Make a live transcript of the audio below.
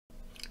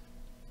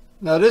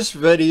Now this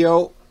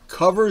video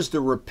covers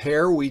the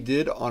repair we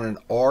did on an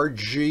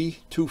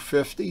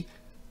Rg250.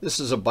 This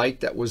is a bike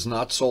that was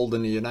not sold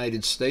in the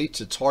United States.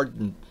 It's hard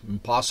and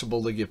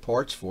impossible to get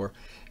parts for.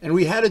 And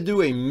we had to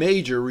do a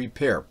major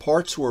repair.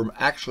 Parts were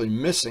actually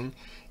missing,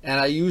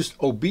 and I used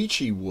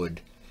OBECHE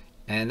wood.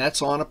 And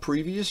that's on a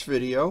previous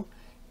video.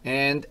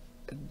 And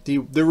the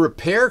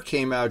repair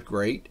came out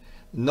great.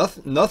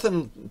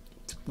 Nothing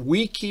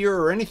weak here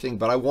or anything,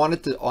 but I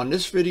wanted to, on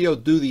this video,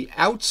 do the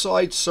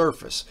outside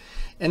surface.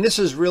 And this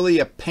is really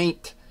a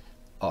paint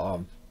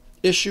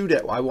issue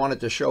that I wanted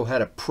to show how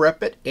to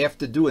prep it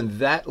after doing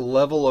that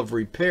level of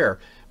repair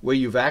where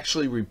you've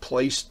actually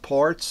replaced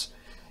parts.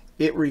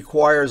 It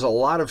requires a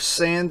lot of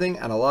sanding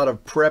and a lot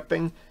of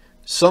prepping.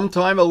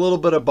 Sometime a little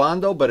bit of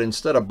Bondo, but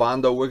instead of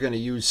Bondo, we're going to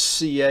use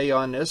CA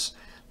on this.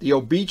 The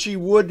OBECHE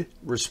wood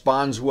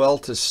responds well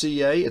to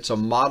CA. It's a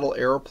model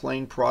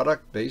airplane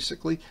product,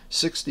 basically,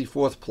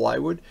 64th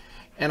plywood.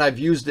 And I've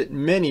used it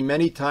many,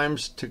 many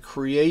times to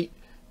create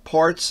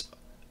parts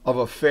of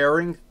a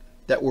fairing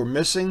that were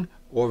missing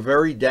or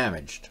very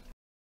damaged.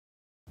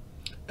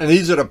 And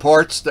these are the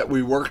parts that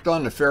we worked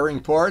on, the fairing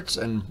parts,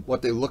 and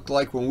what they looked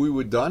like when we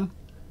were done.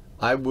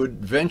 I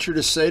would venture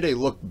to say they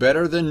look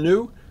better than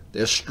new,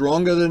 they're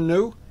stronger than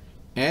new,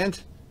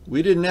 and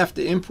we didn't have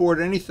to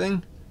import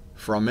anything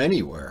from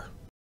anywhere.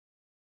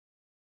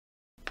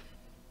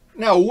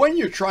 Now, when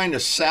you're trying to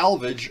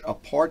salvage a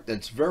part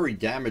that's very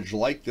damaged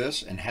like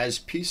this and has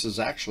pieces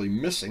actually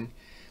missing,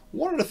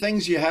 one of the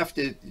things you have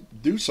to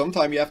do,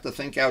 sometimes you have to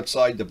think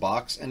outside the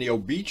box, and the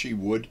OBECHE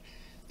wood,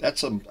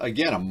 that's,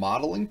 again, a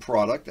modeling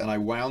product, and I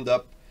wound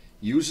up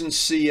using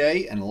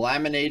CA and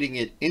laminating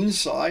it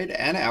inside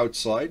and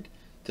outside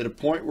to the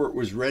point where it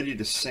was ready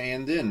to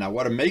sand in. Now,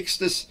 what makes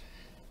this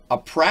a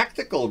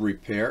practical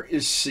repair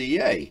is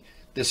CA.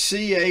 The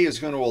CA is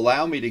going to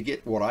allow me to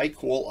get what I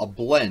call a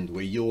blend,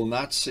 where you will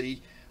not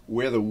see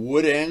where the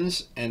wood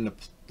ends and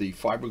the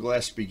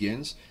fiberglass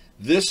begins.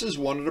 This is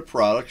one of the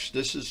products.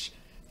 This is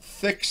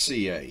thick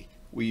CA.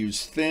 We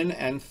use thin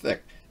and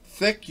thick.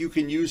 Thick you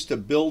can use to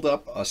build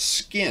up a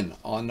skin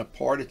on the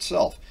part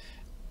itself.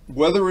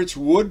 Whether it's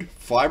wood,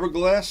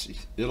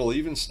 fiberglass, it'll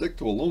even stick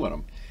to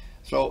aluminum.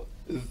 So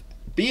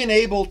being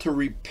able to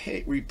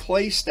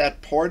replace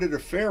that part of the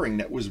fairing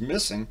that was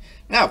missing.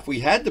 Now, if we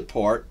had the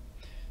part,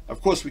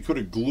 of course, we could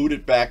have glued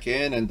it back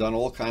in and done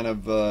all kind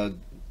of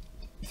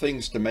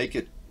things to make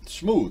it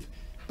smooth.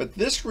 But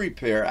this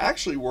repair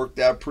actually worked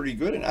out pretty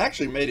good and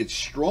actually made it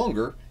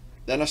stronger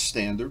than a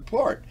standard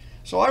part.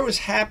 So I was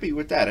happy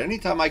with that.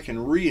 Anytime I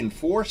can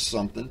reinforce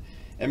something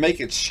and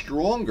make it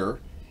stronger,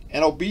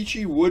 and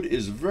OBECHE wood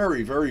is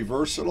very, very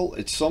versatile.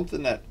 It's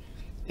something that,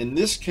 in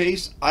this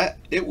case,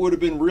 it would have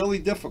been really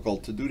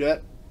difficult to do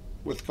that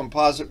with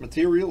composite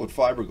material, with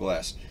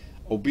fiberglass.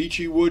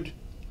 OBECHE wood,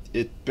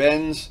 it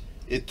bends,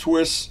 it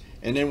twists,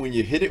 and then when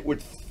you hit it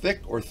with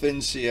thick or thin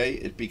CA,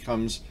 it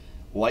becomes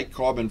like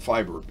carbon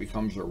fiber. It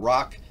becomes a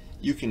rock.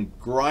 You can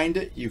grind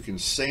it, you can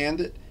sand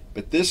it,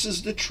 but this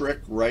is the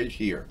trick right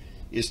here,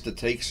 is to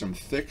take some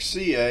thick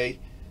CA.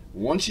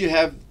 Once you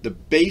have the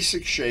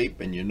basic shape,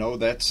 and you know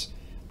that's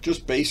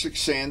just basic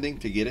sanding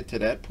to get it to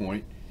that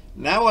point,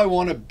 now I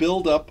want to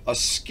build up a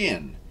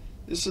skin.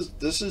 This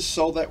is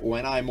so that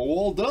when I'm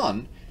all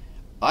done,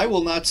 I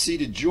will not see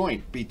the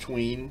joint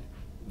between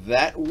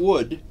that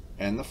wood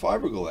and the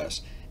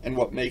fiberglass. And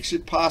what makes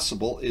it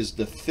possible is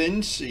the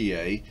thin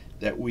CA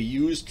that we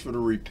used for the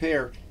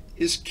repair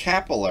is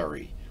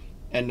capillary.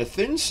 And the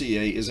thin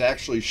CA is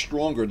actually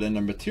stronger than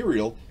the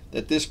material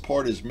that this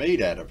part is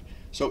made out of.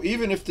 So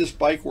even if this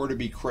bike were to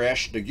be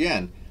crashed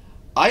again,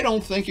 I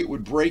don't think it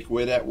would break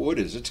where that wood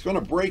is. It's going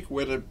to break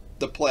where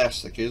the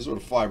plastic is, or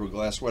the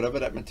fiberglass, whatever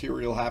that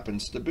material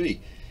happens to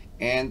be.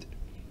 And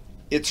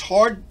it's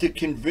hard to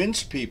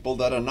convince people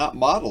that are not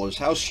modelers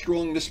how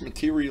strong this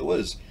material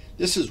is.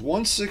 This is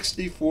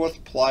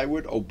 1/64th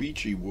plywood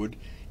OBECHE wood.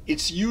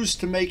 It's used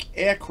to make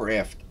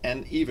aircraft,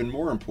 and even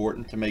more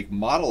important, to make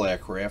model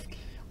aircraft,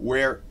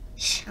 where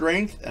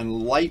strength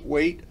and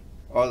lightweight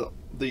are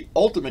the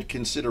ultimate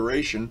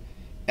consideration,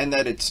 and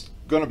that it's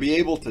going to be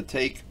able to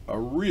take a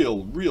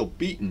real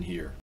beating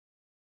here.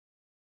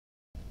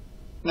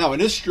 Now, in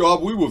this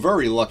job, we were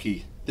very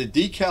lucky. The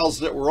decals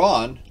that were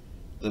on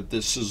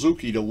the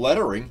Suzuki, the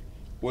lettering,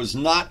 was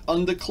not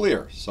under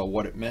clear. So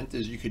what it meant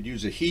is you could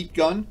use a heat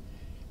gun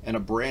and a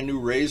brand new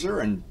razor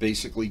and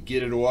basically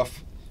get it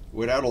off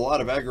without a lot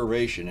of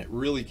aggravation. It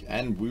really,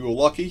 and we were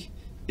lucky,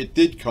 it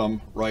did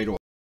come right off.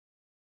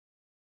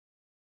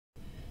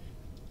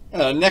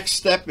 Next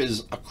step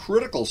is a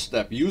critical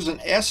step. Use an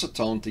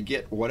acetone to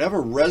get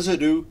whatever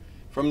residue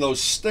from those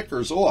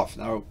stickers off.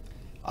 Now,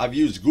 I've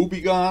used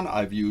Gooby Gone,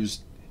 I've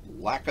used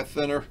lacquer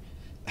thinner,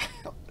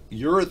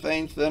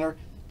 urethane thinner,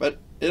 but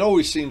it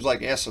always seems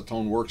like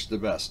acetone works the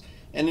best.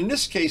 And in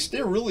this case,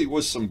 there really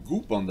was some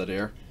goop under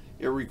there.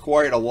 It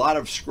required a lot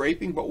of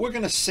scraping, but we're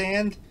going to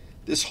sand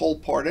this whole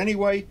part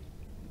anyway,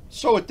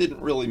 so it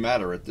didn't really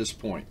matter at this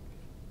point.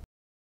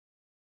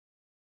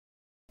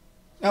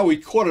 Now, we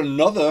caught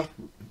another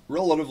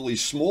relatively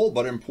small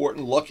but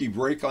important lucky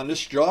break on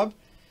this job.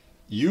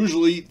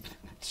 Usually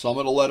some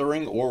of the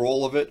lettering or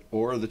all of it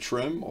or the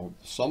trim or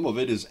some of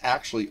it is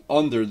actually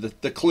under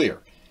the clear.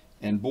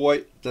 And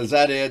boy, does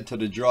that add to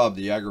the job,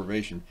 the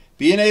aggravation.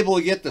 Being able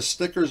to get the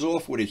stickers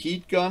off with a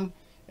heat gun,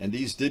 and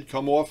these did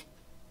come off,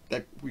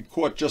 that we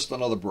caught just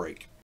another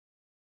break.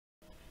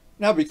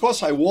 Now,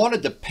 because I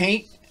wanted to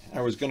paint,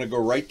 I was going to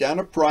go right down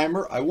to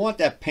primer. I want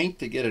that paint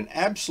to get an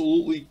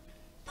absolutely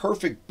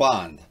perfect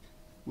bond.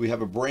 We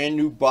have a brand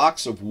new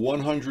box of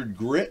 100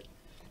 grit,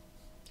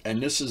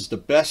 and this is the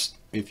best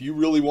if you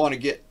really want to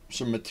get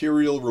some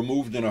material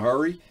removed in a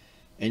hurry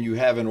and you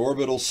have an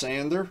orbital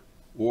sander,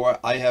 or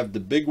I have the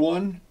big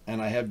one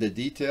and I have the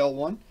detail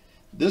one.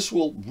 This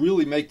will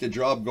really make the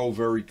job go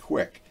very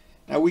quick.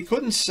 Now, we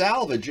couldn't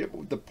salvage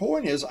it. The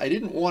point is, I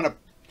didn't want to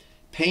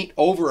paint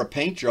over a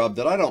paint job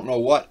that I don't know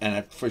what,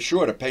 and for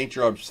sure the paint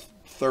job's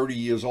 30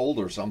 years old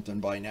or something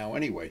by now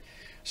anyway.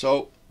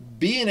 So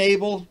being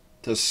able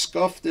to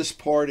scuff this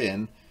part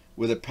in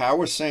with a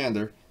power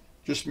sander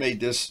just made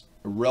this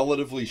a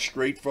relatively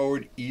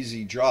straightforward,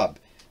 easy job.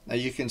 Now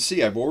you can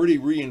see I've already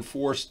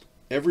reinforced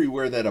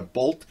everywhere that a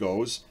bolt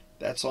goes.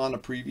 That's on the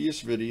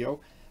previous video.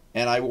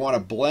 And I want to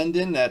blend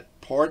in that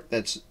part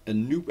that's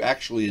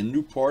actually a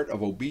new part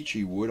of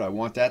OBECHE wood. I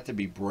want that to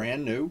be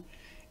brand new.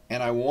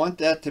 And I want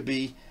that to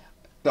be,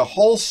 the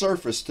whole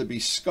surface to be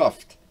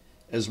scuffed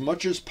as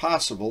much as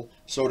possible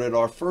so that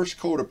our first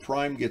coat of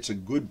prime gets a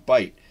good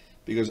bite.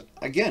 Because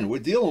again, we're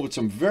dealing with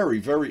some very,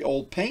 very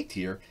old paint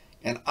here,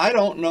 and I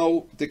don't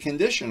know the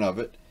condition of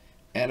it.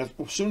 And as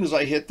soon as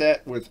I hit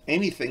that with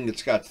anything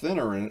that's got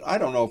thinner in it, I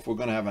don't know if we're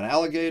going to have an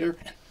alligator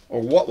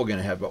or what we're going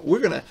to have. But we're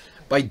going to,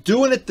 by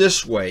doing it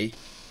this way,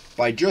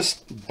 by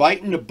just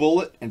biting the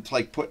bullet and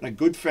like putting a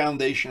good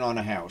foundation on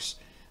a house,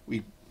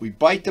 we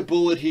bite the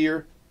bullet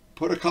here,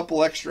 put a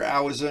couple extra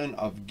hours in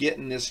of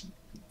getting this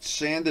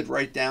sanded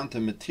right down to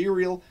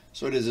material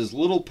so there's as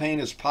little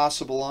paint as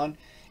possible on.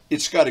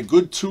 It's got a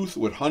good tooth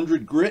with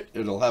 100 grit.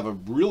 It'll have a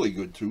really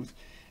good tooth.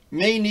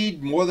 May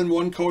need more than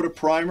one coat of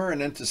primer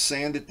and then to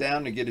sand it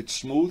down to get it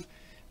smooth,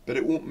 but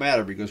it won't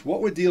matter because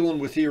what we're dealing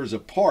with here is a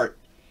part.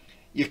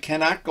 You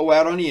cannot go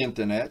out on the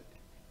internet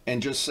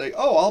and just say,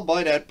 oh, I'll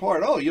buy that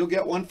part. Oh, you'll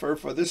get one for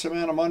this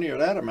amount of money or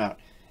that amount.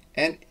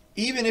 And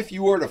even if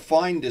you were to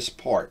find this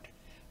part,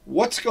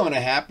 what's going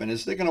to happen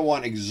is they're going to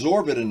want an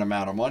exorbitant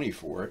amount of money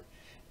for it.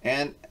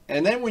 And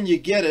then when you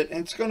get it,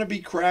 it's going to be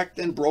cracked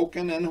and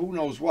broken and who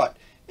knows what.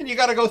 And you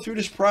got to go through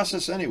this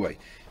process anyway.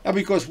 Now,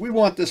 because we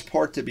want this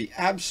part to be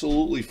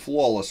absolutely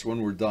flawless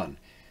when we're done.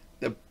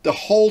 The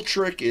whole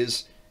trick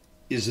is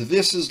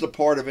this is the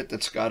part of it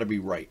that's got to be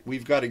right.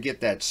 We've got to get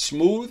that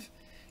smooth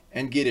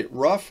and get it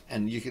rough.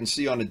 And you can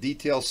see on a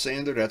detail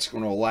sander, that's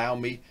going to allow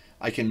me,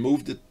 I can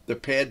move the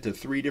pad to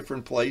 3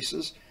 different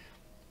places.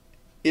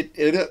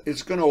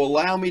 It's going to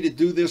allow me to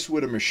do this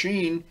with a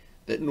machine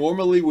that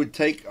normally would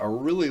take a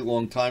really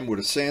long time with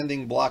a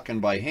sanding block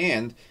and by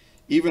hand,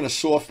 even a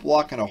soft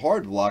block and a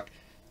hard block.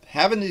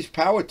 Having these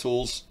power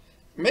tools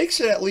makes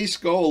it at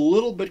least go a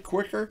little bit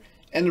quicker,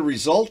 and the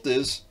result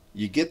is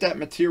you get that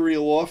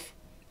material off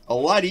a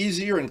lot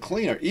easier and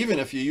cleaner. Even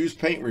if you use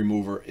paint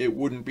remover, it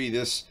wouldn't be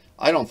this,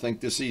 I don't think,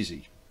 this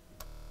easy.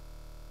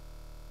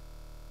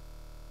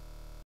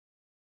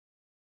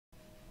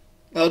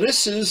 Now,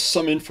 this is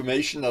some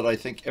information that I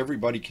think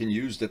everybody can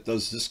use that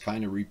does this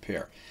kind of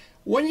repair.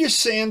 When you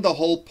sand the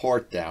whole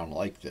part down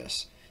like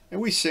this, and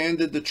we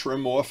sanded the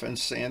trim off and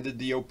sanded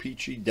the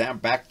OBECHE down,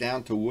 back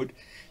down to wood,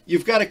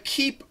 you've got to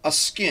keep a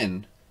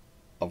skin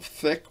of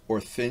thick or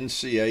thin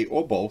CA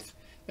or both.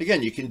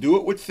 Again, you can do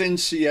it with thin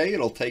CA.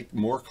 It'll take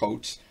more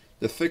coats.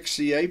 The thick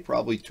CA,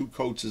 probably 2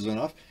 coats is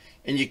enough.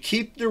 And you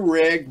keep the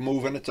rag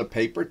moving. It's a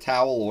paper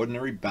towel,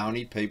 ordinary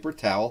Bounty paper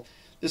towel.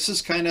 This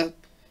is kind of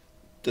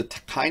the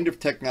kind of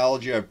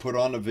technology I've put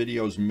on the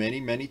videos many,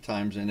 many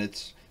times. And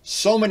it's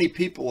so many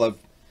people have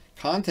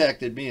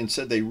contacted me and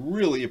said they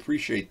really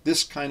appreciate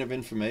this kind of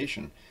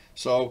information.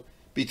 So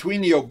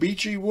between the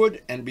OBECHE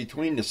wood and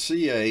between the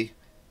CA,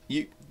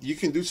 you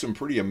can do some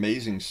pretty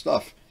amazing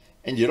stuff.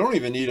 And you don't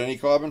even need any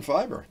carbon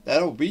fiber.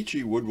 That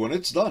OBECHE wood, when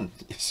it's done,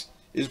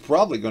 is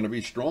probably going to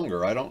be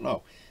stronger. I don't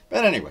know.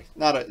 But anyway,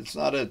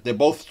 they're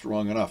both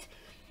strong enough.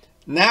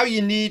 Now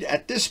you need,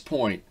 at this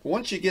point,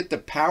 once you get the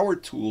power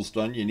tools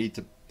done, you need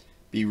to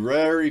be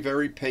very,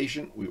 very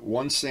patient with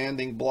one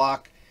sanding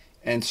block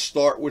and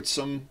start with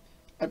some,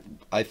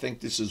 I think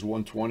this is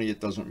 120, it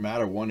doesn't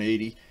matter,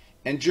 180,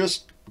 and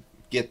just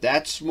get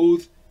that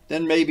smooth.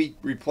 Then maybe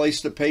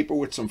replace the paper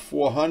with some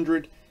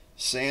 400,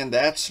 sand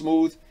that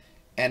smooth.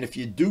 And if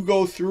you do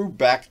go through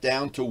back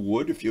down to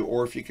wood, if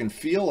you can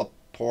feel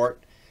a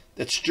part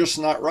that's just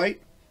not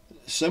right,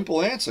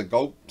 simple answer,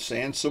 go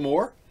sand some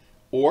more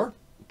or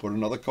put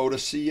another coat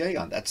of CA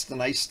on. That's the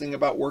nice thing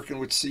about working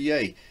with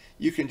CA.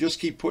 You can just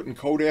keep putting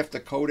coat after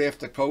coat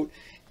after coat,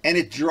 and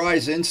it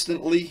dries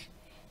instantly.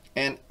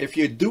 And if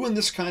you're doing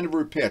this kind of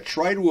repair,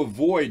 try to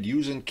avoid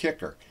using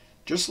kicker.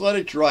 Just let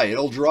it dry.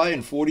 It'll dry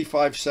in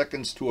 45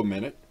 seconds to a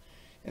minute.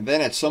 And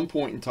then at some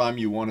point in time,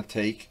 you want to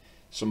take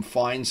some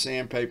fine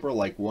sandpaper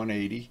like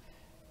 180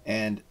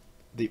 and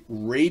the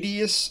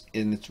radius,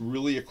 and it's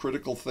really a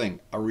critical thing.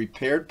 A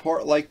repaired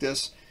part like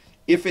this,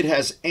 if it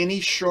has any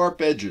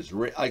sharp edges,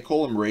 I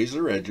call them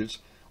razor edges,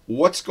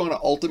 what's going to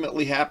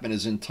ultimately happen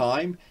is in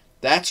time,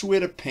 that's where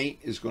the paint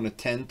is going to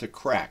tend to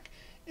crack.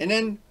 And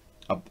then,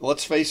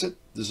 let's face it,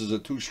 this is a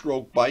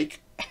two-stroke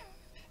bike.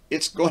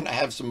 It's going to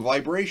have some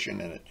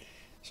vibration in it.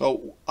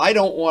 So I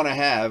don't want to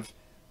have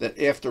that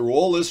after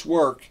all this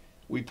work,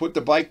 we put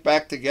the bike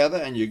back together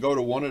and you go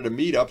to one of the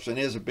meetups and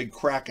there's a big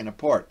crack in the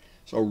part.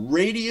 So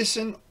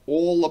radiusing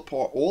all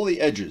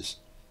the edges,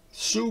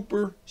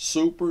 super,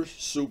 super,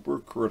 super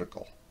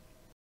critical.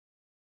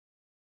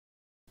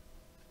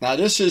 Now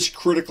this is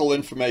critical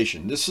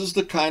information. This is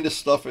the kind of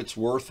stuff it's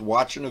worth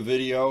watching a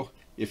video.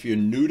 If you're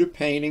new to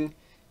painting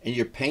and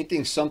you're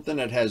painting something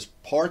that has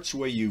parts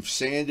where you've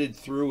sanded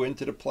through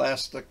into the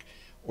plastic,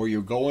 or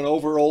you're going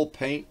over old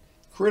paint,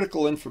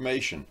 critical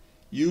information.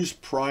 Use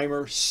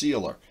primer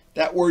sealer.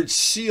 That word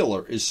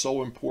sealer is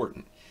so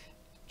important.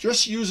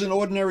 Just use an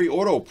ordinary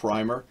auto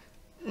primer,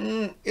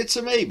 it's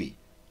a maybe.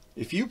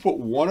 If you put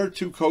 1 or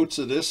 2 coats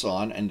of this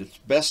on, and it's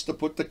best to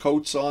put the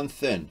coats on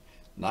thin,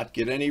 not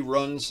get any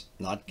runs,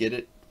 not get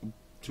it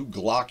too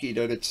glocky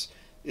that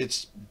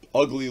it's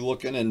ugly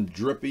looking and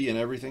drippy and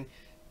everything.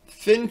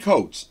 Thin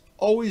coats,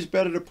 always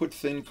better to put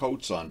thin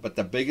coats on, but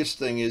the biggest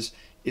thing is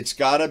it's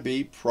got to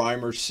be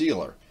primer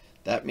sealer.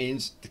 That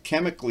means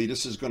chemically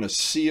this is going to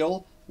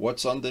seal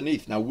what's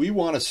underneath. Now we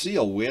want to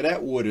seal where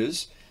that wood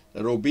is,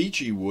 that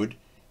OBECHE wood,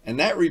 and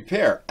that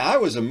repair. I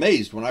was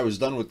amazed when I was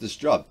done with this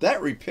job.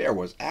 That repair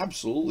was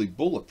absolutely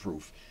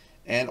bulletproof.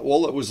 And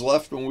all that was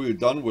left when we were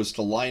done was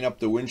to line up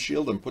the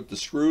windshield and put the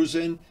screws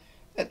in.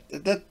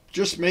 That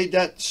just made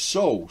that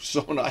so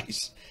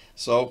nice.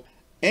 So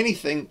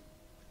anything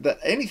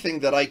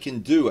that I can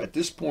do at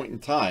this point in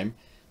time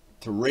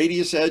to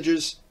radius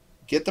edges,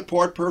 get the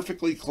part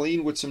perfectly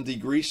clean with some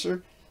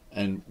degreaser,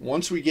 and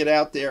once we get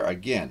out there,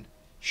 again,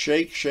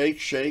 shake, shake,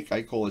 shake.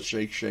 I call it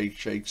shake, shake,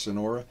 shake,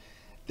 Sonora.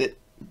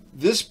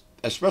 This,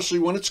 especially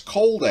when it's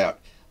cold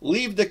out,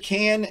 leave the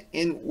can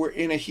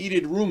in a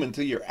heated room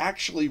until you're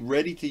actually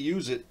ready to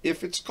use it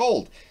if it's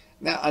cold.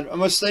 Now, a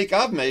mistake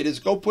I've made is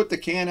go put the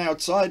can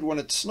outside when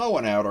it's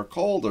snowing out or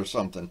cold or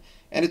something.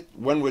 And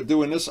when we're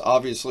doing this,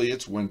 obviously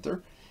it's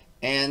winter.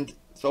 And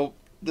so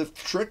the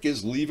trick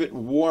is leave it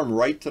warm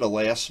right to the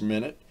last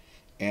minute.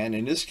 And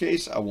in this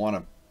case, I want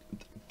to,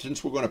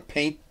 since we're going to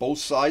paint both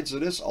sides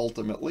of this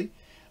ultimately,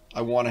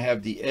 I want to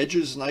have the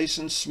edges nice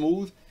and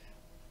smooth.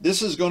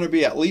 This is going to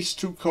be at least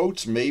 2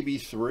 coats, maybe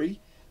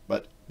 3,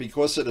 but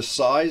because of the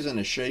size and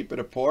the shape of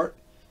the part,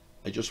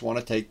 I just want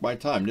to take my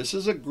time. This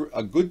is a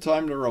good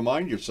time to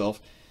remind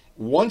yourself,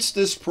 once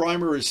this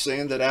primer is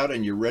sanded out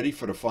and you're ready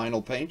for the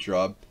final paint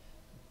job,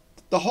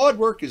 the hard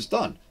work is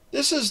done.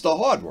 This is the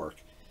hard work.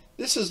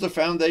 This is the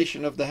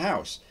foundation of the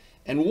house.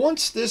 And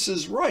once this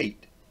is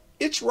right,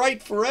 it's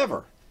right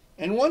forever.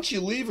 And once you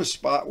leave a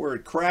spot where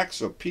it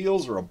cracks or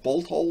peels or a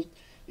bolt hole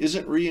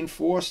isn't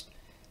reinforced,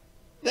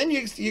 then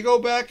you go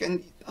back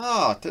and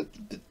to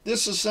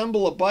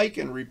disassemble a bike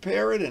and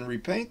repair it and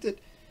repaint it.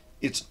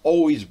 It's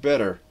always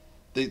better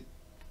to,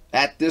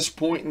 at this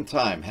point in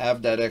time,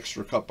 have that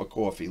extra cup of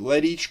coffee.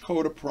 Let each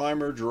coat of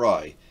primer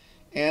dry.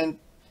 And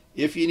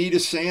if you need to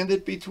sand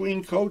it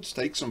between coats,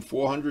 take some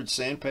 400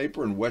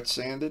 sandpaper and wet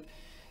sand it.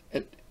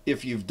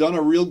 If you've done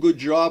a real good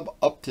job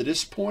up to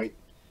this point,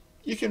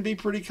 you can be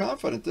pretty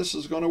confident this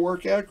is going to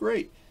work out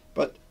great.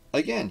 But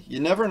again, you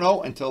never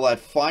know until that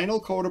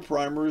final coat of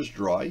primer is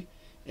dry.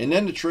 And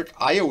then the trick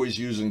I always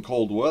use in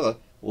cold weather,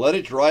 let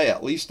it dry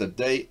at least a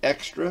day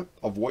extra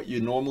of what you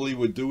normally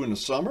would do in the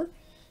summer.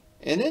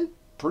 And then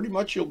pretty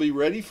much you'll be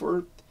ready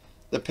for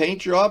the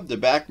paint job, the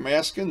back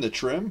masking, the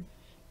trim.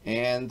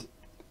 And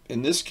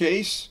in this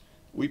case,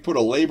 we put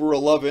a labor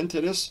of love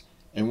into this.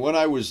 And when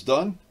I was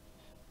done,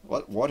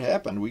 what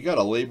happened? We got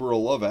a labor of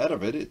love out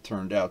of it. It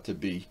turned out to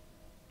be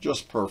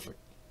just perfect.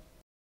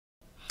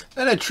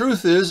 And the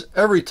truth is,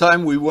 every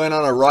time we went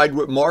on a ride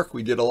with Mark,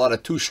 we did a lot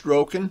of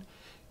two-stroking.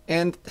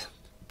 And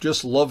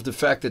just loved the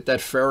fact that that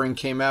fairing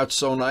came out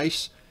so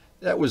nice.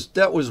 That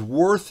was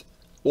worth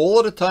all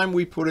of the time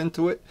we put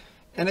into it.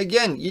 And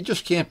again, you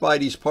just can't buy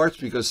these parts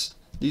because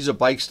these are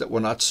bikes that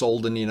were not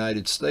sold in the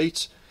United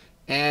States.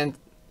 And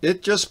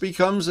it just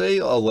becomes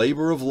a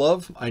labor of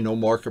love. I know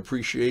Mark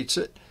appreciates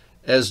it,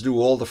 as do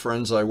all the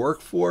friends I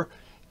work for.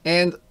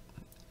 And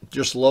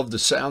just love the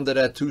sound of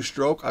that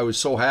two-stroke. I was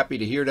so happy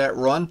to hear that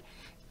run.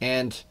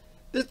 And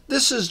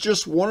this is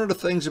just one of the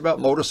things about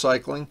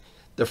motorcycling.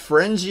 The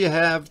friends you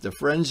have, the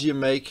friends you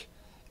make,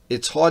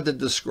 it's hard to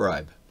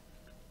describe.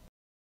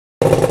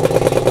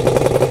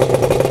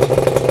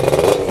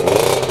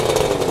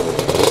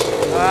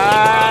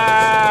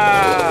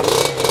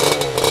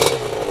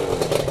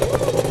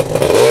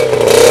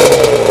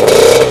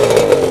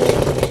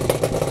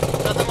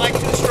 Nothing like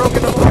two-stroke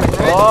in the morning,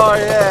 right? Oh,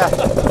 yeah.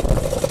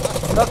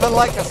 Nothing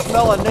like the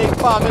smell of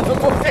napalm in the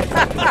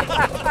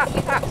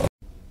morning.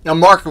 Now,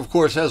 Mark, of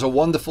course, has a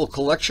wonderful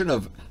collection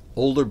of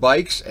older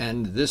bikes,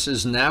 and this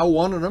is now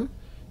one of them,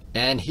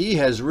 and he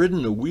has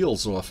ridden the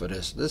wheels off of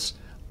this.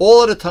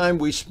 All of the time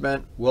we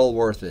spent, well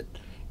worth it.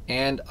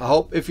 And I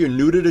hope if you're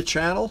new to the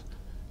channel,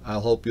 I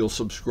hope you'll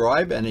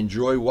subscribe and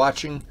enjoy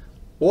watching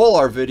all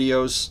our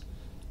videos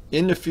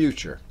in the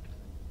future.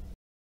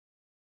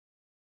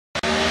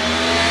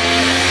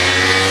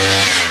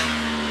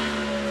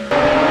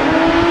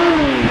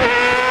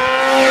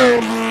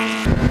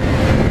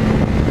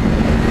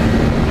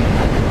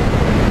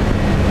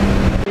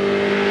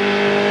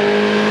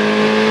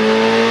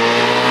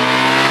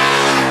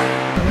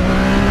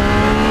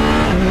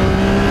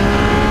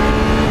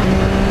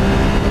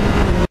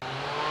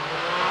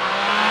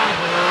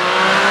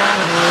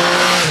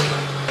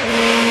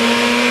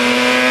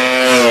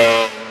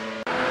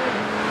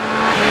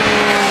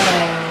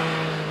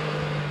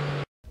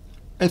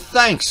 And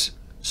thanks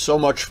so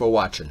much for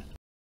watching.